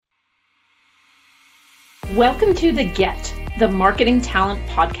Welcome to the Marketing Talent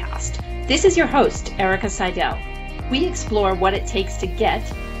Podcast. This is your host, Erica Seidel. We explore what it takes to get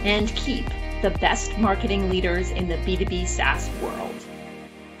and keep the best marketing leaders in the B2B SaaS world.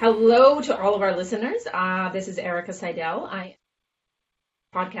 Hello to all of our listeners. This is Erica Seidel. I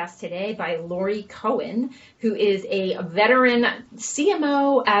podcast today by Lori Cohen, who is a veteran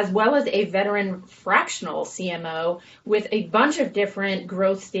CMO as well as a veteran fractional CMO with a bunch of different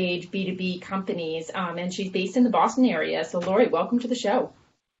growth stage B2B companies, and she's based in the Boston area. So Lori, welcome to the show.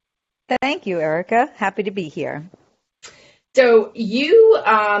 Thank you, Erica. Happy to be here. So you've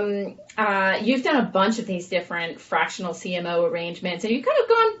done a bunch of these different fractional CMO arrangements, and you've kind of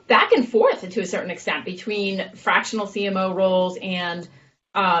gone back and forth to a certain extent between fractional CMO roles and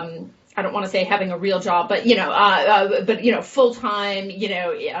I don't want to say having a real job, but full-time,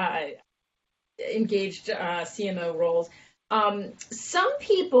 engaged CMO roles. Some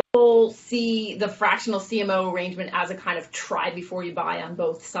people see the fractional CMO arrangement as a kind of try before you buy on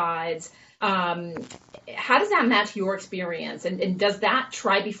both sides. How does that match your experience? And does that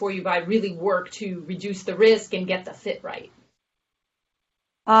try before you buy really work to reduce the risk and get the fit right?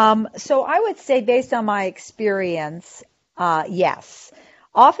 So I would say based on my experience, yes.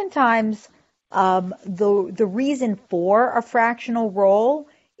 Oftentimes, the reason for a fractional role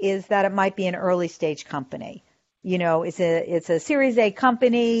is that it might be an early stage company. You know, it's a Series A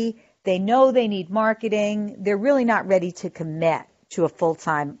company. They know they need marketing. They're really not ready to commit to a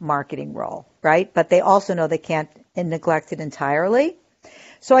full-time marketing role, right? But they also know they can't neglect it entirely.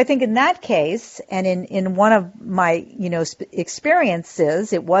 So I think in that case, and in one of my,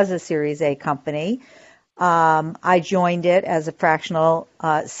 experiences, it was a Series A company. I joined it as a fractional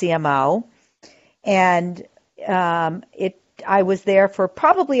CMO, and I was there for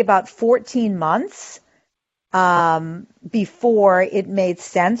probably about 14 months before it made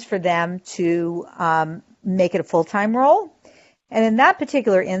sense for them to make it a full-time role. And in that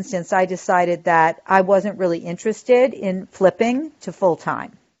particular instance, I decided that I wasn't really interested in flipping to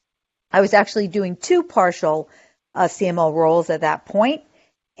full-time. I was actually doing two partial CMO roles at that point.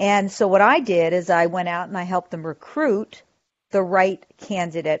 And so what I did is I went out and I helped them recruit the right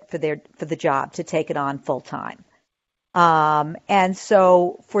candidate for the job to take it on full time. And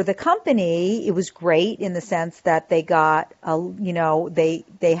so for the company, it was great in the sense that they got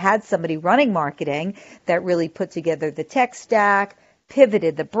they had somebody running marketing that really put together the tech stack,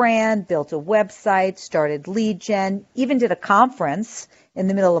 pivoted the brand, built a website, started lead gen, even did a conference in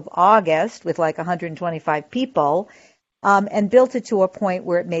the middle of August with like 125 people. And built it to a point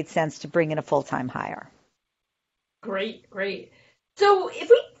where it made sense to bring in a full-time hire. Great. So if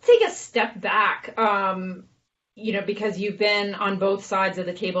we take a step back, because you've been on both sides of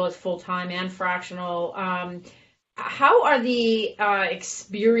the table as full-time and fractional, how are the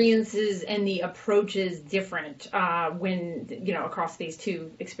experiences and the approaches different when, across these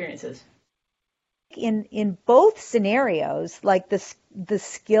two experiences? In both scenarios, like the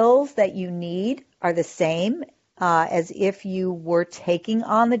skills that you need are the same as if you were taking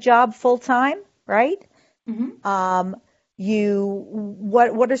on the job full time, right? Mm-hmm.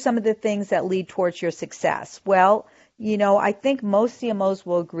 What are some of the things that lead towards your success? Well, I think most CMOs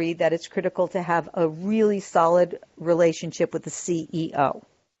will agree that it's critical to have a really solid relationship with the CEO,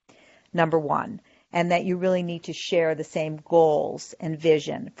 number one, and that you really need to share the same goals and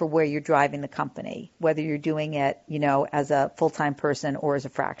vision for where you're driving the company, whether you're doing it, as a full-time person or as a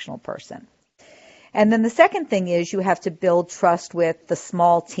fractional person. And then the second thing is you have to build trust with the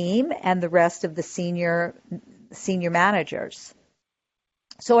small team and the rest of the senior managers.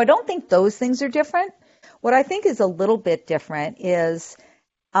 So I don't think those things are different. What I think is a little bit different is,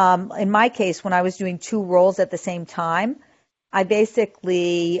 in my case, when I was doing two roles at the same time, I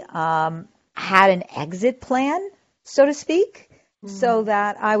basically had an exit plan, so to speak, so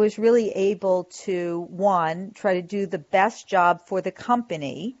that I was really able to, one, try to do the best job for the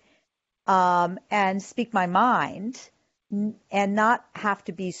company, and speak my mind and not have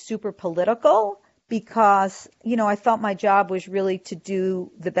to be super political because, I felt my job was really to do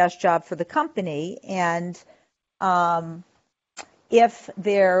the best job for the company. And if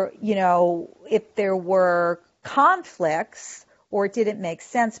there were conflicts or it didn't make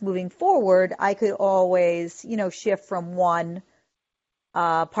sense moving forward, I could always, shift from one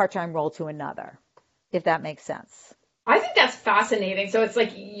part-time role to another, if that makes sense. I think that's fascinating. So it's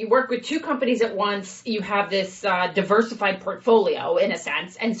like you work with two companies at once. You have this diversified portfolio in a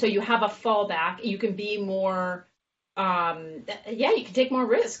sense. And so you have a fallback. You can be more, you can take more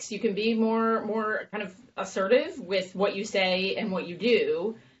risks. You can be more kind of assertive with what you say and what you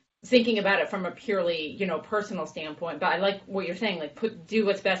do. thinking about it from a purely, personal standpoint. But I like what you're saying, like do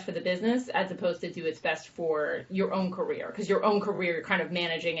what's best for the business as opposed to do what's best for your own career. Because your own career, you're kind of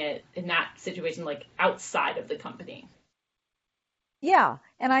managing it in that situation, like outside of the company. Yeah,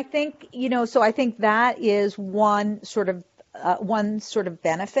 and I think, so I think that is one sort of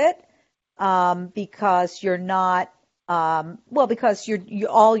benefit, because you're not, because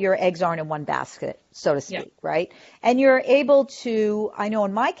all your eggs aren't in one basket, so to speak, Yeah. right? And you're able to, I know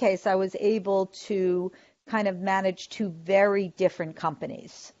in my case, I was able to kind of manage two very different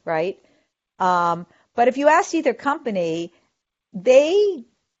companies, right? But if you ask either company, they,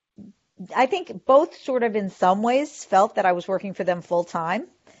 I think both sort of in some ways felt that I was working for them full time,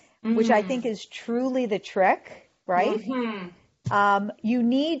 which I Mm-hmm. think is truly the trick, right? Mm-hmm. You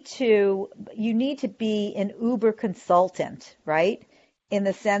need to be an Uber consultant, right? In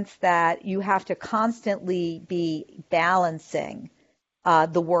the sense that you have to constantly be balancing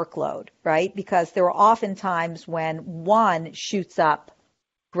the workload, right? Because there are often times when one shoots up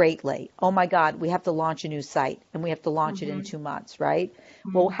greatly. Oh my God, we have to launch a new site and we have to launch it in Mm-hmm. 2 months, right?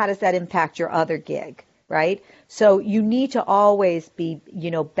 Well, Mm-hmm. how does that impact your other gig, right? So you need to always be,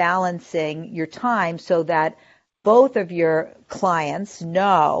 balancing your time so that both of your clients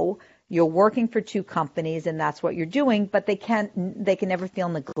know you're working for two companies and that's what you're doing, but they can never feel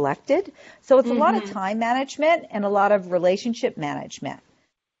neglected. So it's a lot of Mm-hmm. time management and a lot of relationship management.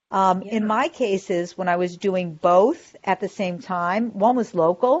 In Yeah. my cases, when I was doing both at the same time, one was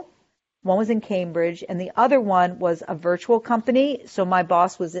local, one was in Cambridge, and the other one was a virtual company. So my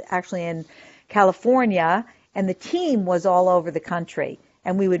boss was actually in California, and the team was all over the country.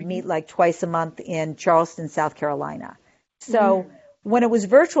 And we would meet like twice a month in Charleston, South Carolina. So Mm-hmm. when it was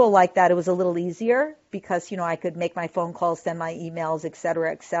virtual like that, it was a little easier because, I could make my phone calls, send my emails, et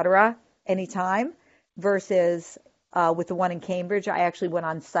cetera, anytime versus with the one in Cambridge, I actually went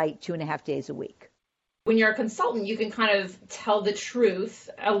on site 2.5 days a week. When you're a consultant, you can kind of tell the truth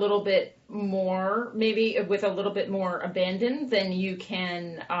a little bit more, maybe with a little bit more abandon than you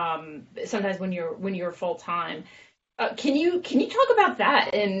can sometimes when you're full time. Can you talk about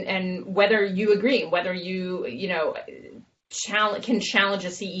that and whether you agree, whether can challenge a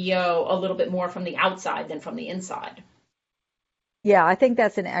CEO a little bit more from the outside than from the inside? Yeah, I think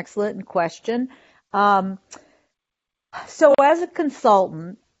that's an excellent question. Um, so as a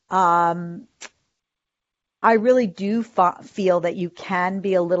consultant, I really do feel that you can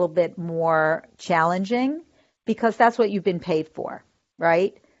be a little bit more challenging because that's what you've been paid for,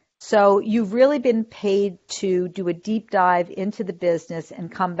 right? So you've really been paid to do a deep dive into the business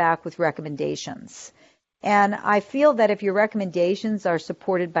and come back with recommendations. And I feel that if your recommendations are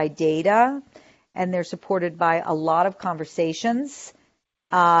supported by data and they're supported by a lot of conversations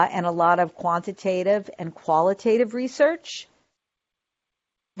and a lot of quantitative and qualitative research,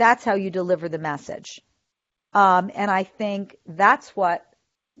 that's how you deliver the message. And I think that's what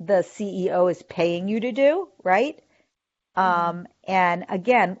the CEO is paying you to do, right? Mm-hmm. And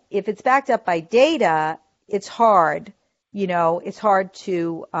again, if it's backed up by data, it's hard, it's hard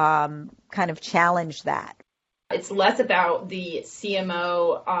to kind of challenge that. It's less about the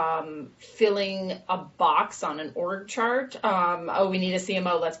CMO filling a box on an org chart. Oh, we need a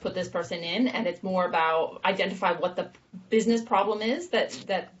CMO. Let's put this person in, and it's more about identify what the business problem is that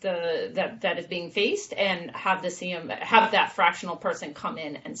is being faced, and have have that fractional person come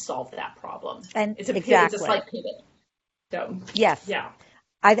in and solve that problem. And It's a exactly. slight pivot. So Yes. yeah.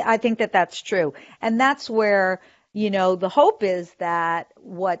 I think that that's true. And that's where, the hope is that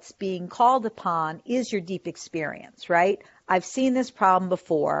what's being called upon is your deep experience, right? I've seen this problem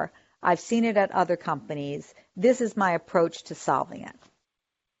before. I've seen it at other companies. This is my approach to solving it.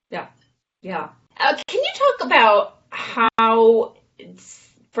 Yeah, yeah. Can you talk about how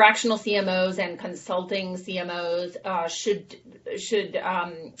fractional CMOs and consulting CMOs should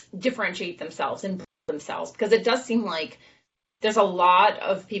differentiate themselves and themselves? Because it does seem like there's a lot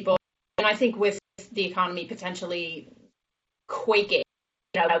of people, and I think with the economy potentially quaking,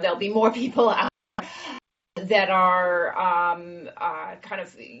 there'll be more people out that are kind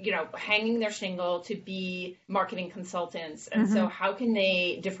of, hanging their shingle to be marketing consultants. And Mm-hmm. so how can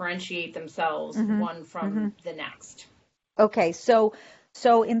they differentiate themselves Mm-hmm. one Mm-hmm. from the next? Okay, so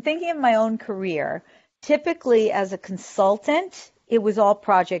in thinking of my own career, typically as a consultant, it was all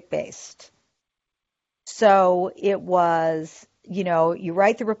project based. So it was, you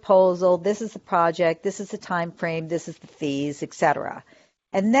write the proposal, this is the project, this is the time frame, this is the fees, etc.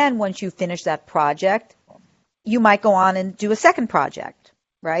 And then once you finish that project, you might go on and do a second project,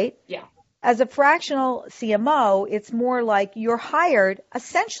 right? Yeah. As a fractional CMO, it's more like you're hired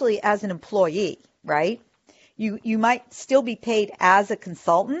essentially as an employee, right? You might still be paid as a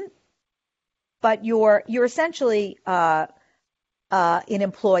consultant, but you're essentially an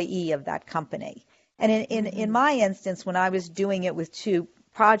employee of that company. And in my instance, when I was doing it with 2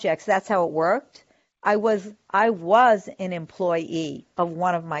 projects, that's how it worked. I was an employee of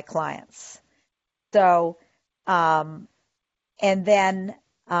one of my clients. So, and then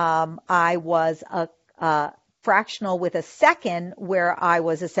I was a fractional with a second where I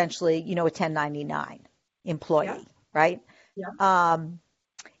was essentially, a 1099 employee, right? Yeah.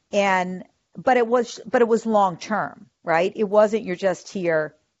 But it was long term, right? It wasn't you're just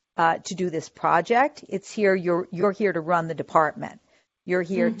here to do this project. It's here you're here to run the department. You're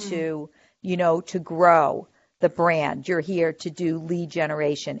here to to grow the brand. You're here to do lead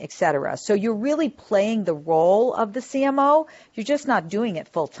generation, et cetera. So you're really playing the role of the CMO. You're just not doing it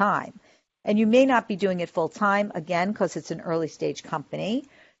full time. And you may not be doing it full time, again, because it's an early stage company.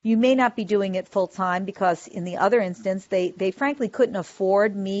 You may not be doing it full time because in the other instance, they frankly couldn't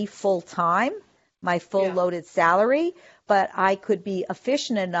afford me full time, my full loaded salary, but I could be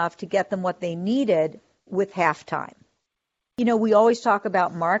efficient enough to get them what they needed with half time. We always talk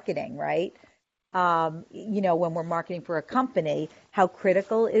about marketing, right? When we're marketing for a company, how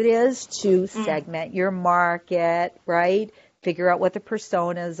critical it is to segment your market, right? Figure out what the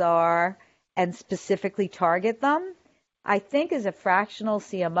personas are and specifically target them. I think as a fractional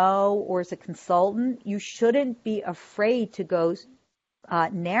CMO or as a consultant, you shouldn't be afraid to go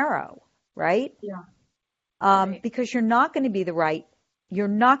narrow, right? Yeah. Right. Because you're not going to be the right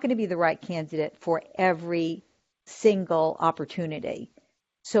candidate for every single opportunity.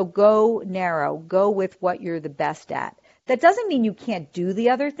 So go narrow, go with what you're the best at. That doesn't mean you can't do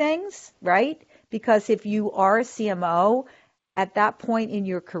the other things, right? Because if you are a CMO at that point in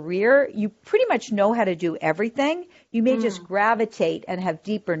your career, you pretty much know how to do everything. You may just gravitate and have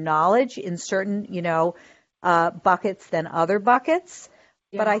deeper knowledge in certain, buckets than other buckets.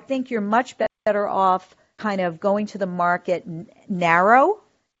 Yeah. But I think you're much better off kind of going to the market narrowly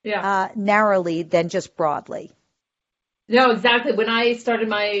than just broadly. No, exactly. When I started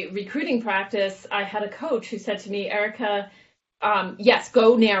my recruiting practice, I had a coach who said to me, Erica, yes,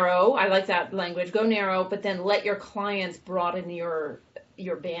 go narrow. I like that language. Go narrow, but then let your clients broaden your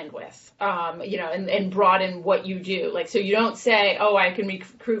bandwidth, and broaden what you do. Like, so you don't say, oh, I can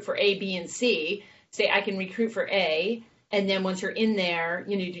recruit for A, B, and C. Say, I can recruit for A. And then once you're in there,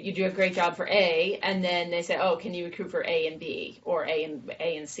 you do a great job for A, and then they say, oh, can you recruit for A and B, or A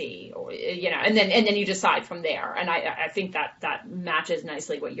and C, or and then you decide from there. And I think that matches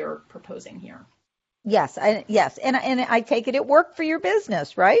nicely what you're proposing here. Yes, and I take it worked for your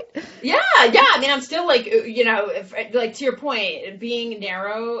business, right? Yeah. I mean, I'm still like, like to your point, being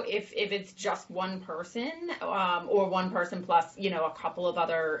narrow. If it's just one person, or one person plus a couple of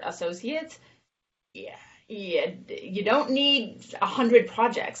other associates, yeah, you don't need 100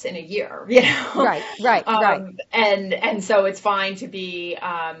 projects in a year, Right. And so it's fine to be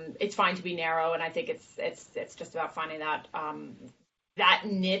narrow, and I think it's just about finding that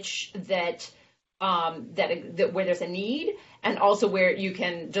niche that where there's a need, and also where you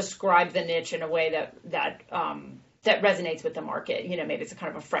can describe the niche in a way that resonates with the market. Maybe it's a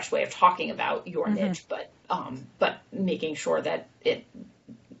kind of a fresh way of talking about your niche, but making sure that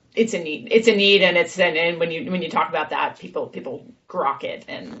it's a need, and when you talk about that, people grok it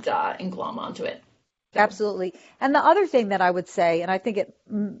and glom onto it. So. Absolutely. And the other thing that I would say, and I think it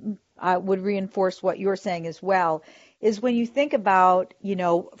would reinforce what you're saying as well, is when you think about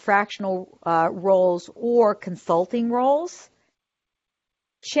fractional roles or consulting roles,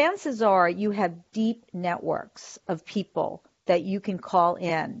 chances are you have deep networks of people that you can call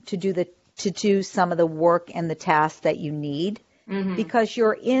in to do some of the work and the tasks that you need. Because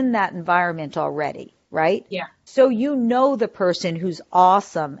you're in that environment already, right? Yeah. So the person who's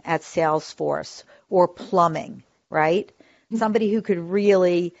awesome at Salesforce or plumbing, right? Somebody who could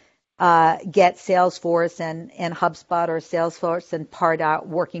really get Salesforce and HubSpot or Salesforce and Pardot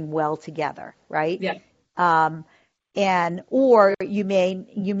working well together, right? Yeah. Or you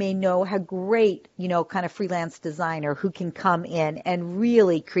may know a great, kind of freelance designer who can come in and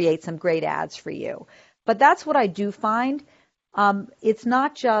really create some great ads for you. But that's what I do find. It's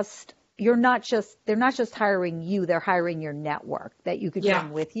not just, they're not just hiring you, they're hiring your network that you could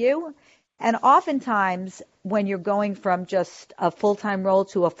bring with you. And oftentimes when you're going from just a full-time role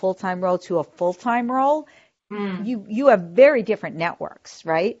to a full-time role to a full-time role, you have very different networks,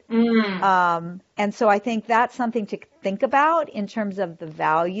 right? And so I think that's something to think about in terms of the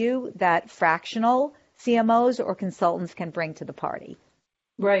value that fractional CMOs or consultants can bring to the party.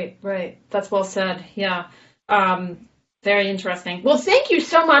 Right. That's well said. Yeah. Very interesting. Well, thank you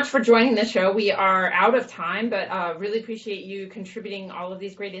so much for joining the show. We are out of time, but really appreciate you contributing all of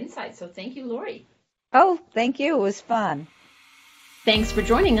these great insights. So thank you, Lori. Oh, thank you. It was fun. Thanks for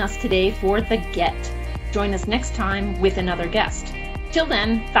joining us today for The Get. Join us next time with another guest. Till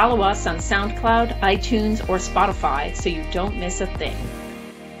then, follow us on SoundCloud, iTunes, or Spotify so you don't miss a thing.